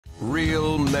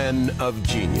Real men of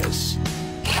genius.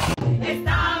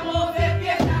 Estamos de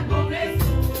fiesta con eso.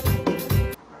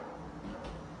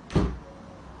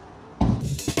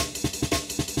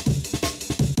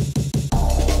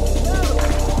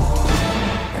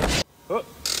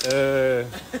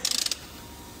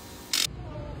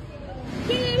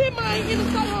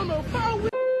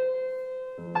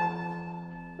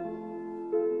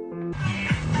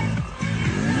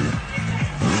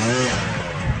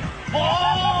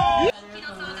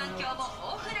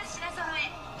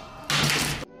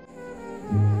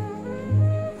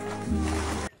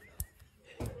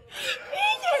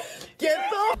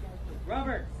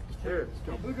 Robert! Here,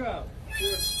 look out!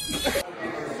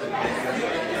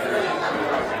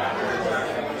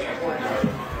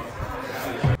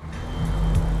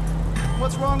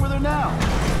 What's wrong with her now?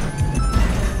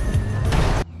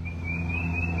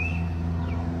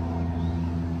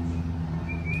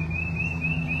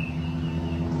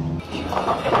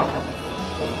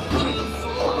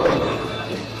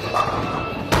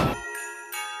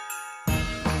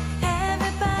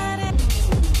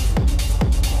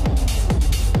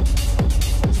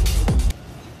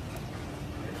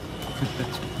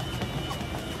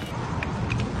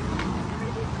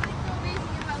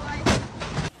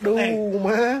 Đù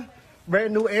má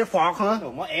brand new Air Force hả?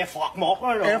 Đồ mới Air Force 1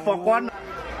 đó rồi. Air Force One.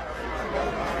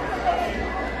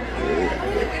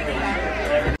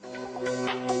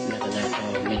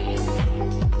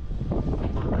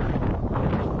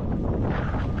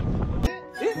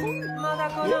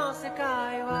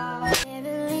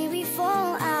 We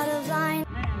fall out of line.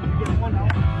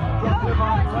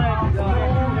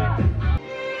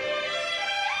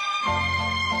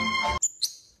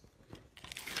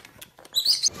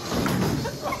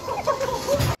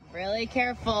 Really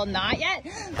careful, not yet.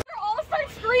 They're all start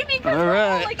screaming because All we're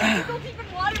all right. like ankle deep in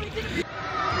water. We didn't.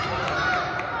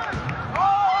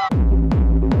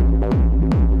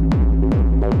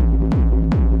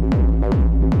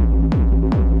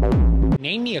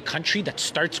 Name me a country that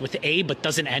starts with A but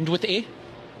doesn't end with A.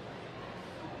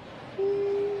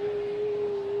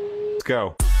 Let's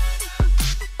go.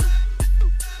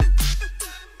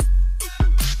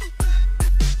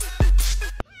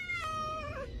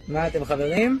 מה אתם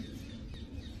חברים?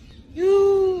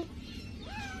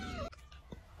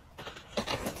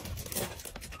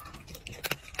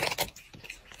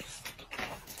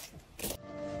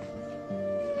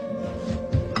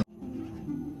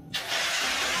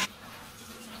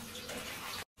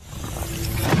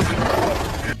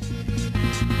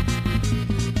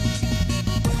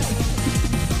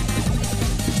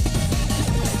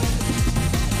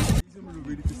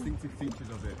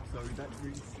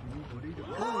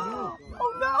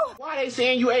 Why they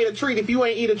saying you ate a treat if you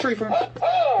ain't eat a treat from?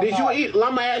 Did you eat?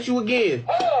 I'ma ask you again.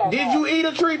 Did you eat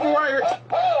a treat from right here?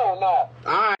 No.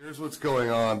 Alright. Here's what's going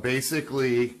on.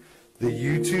 Basically, the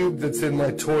YouTube that's in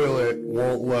my toilet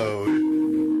won't load.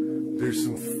 There's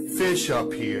some fish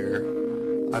up here.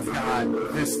 I've got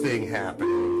this thing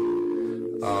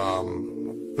happening.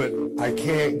 But I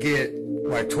can't get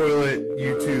my toilet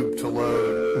YouTube to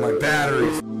load. My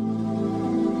batteries.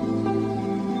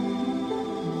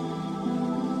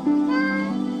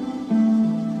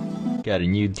 Got a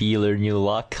new dealer, new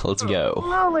luck. Let's go.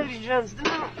 Hello, ladies and gents.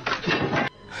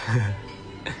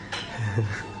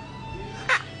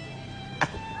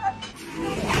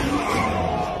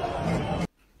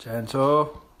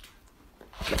 Gentle.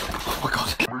 Oh my god.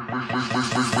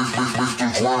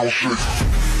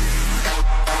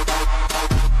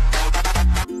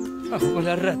 Vamos con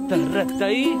la rata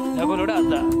ahí, la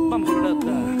colorata. Vamos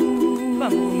colorata.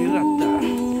 Vamos con mi rata.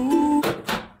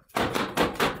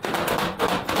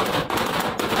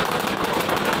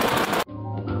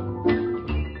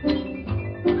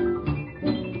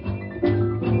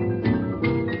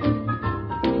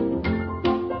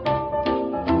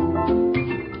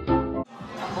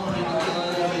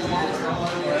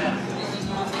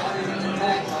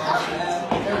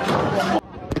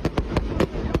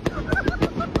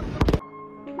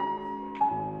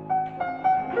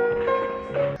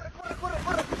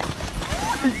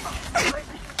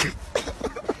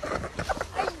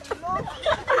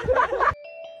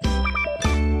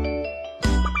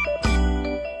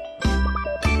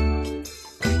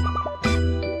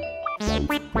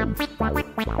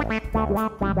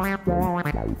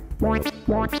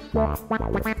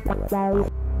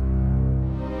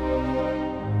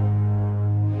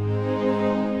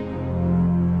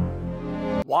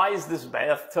 Why is this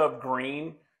bathtub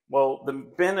green? Well, the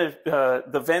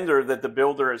vendor that the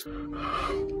builder is...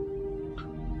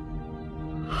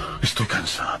 Estoy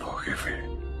cansado, jefe.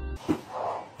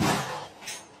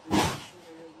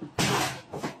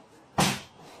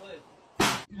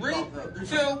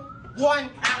 2, 1.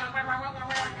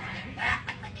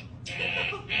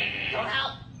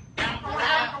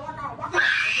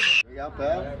 We got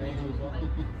Bev.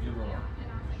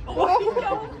 What are you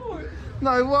going for?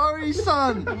 No worries,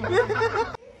 son.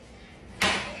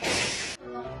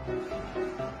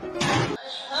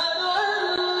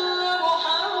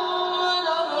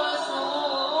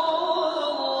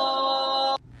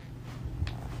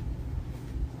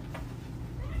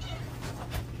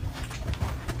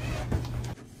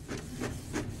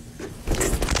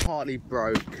 Partly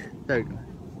broke. Don't.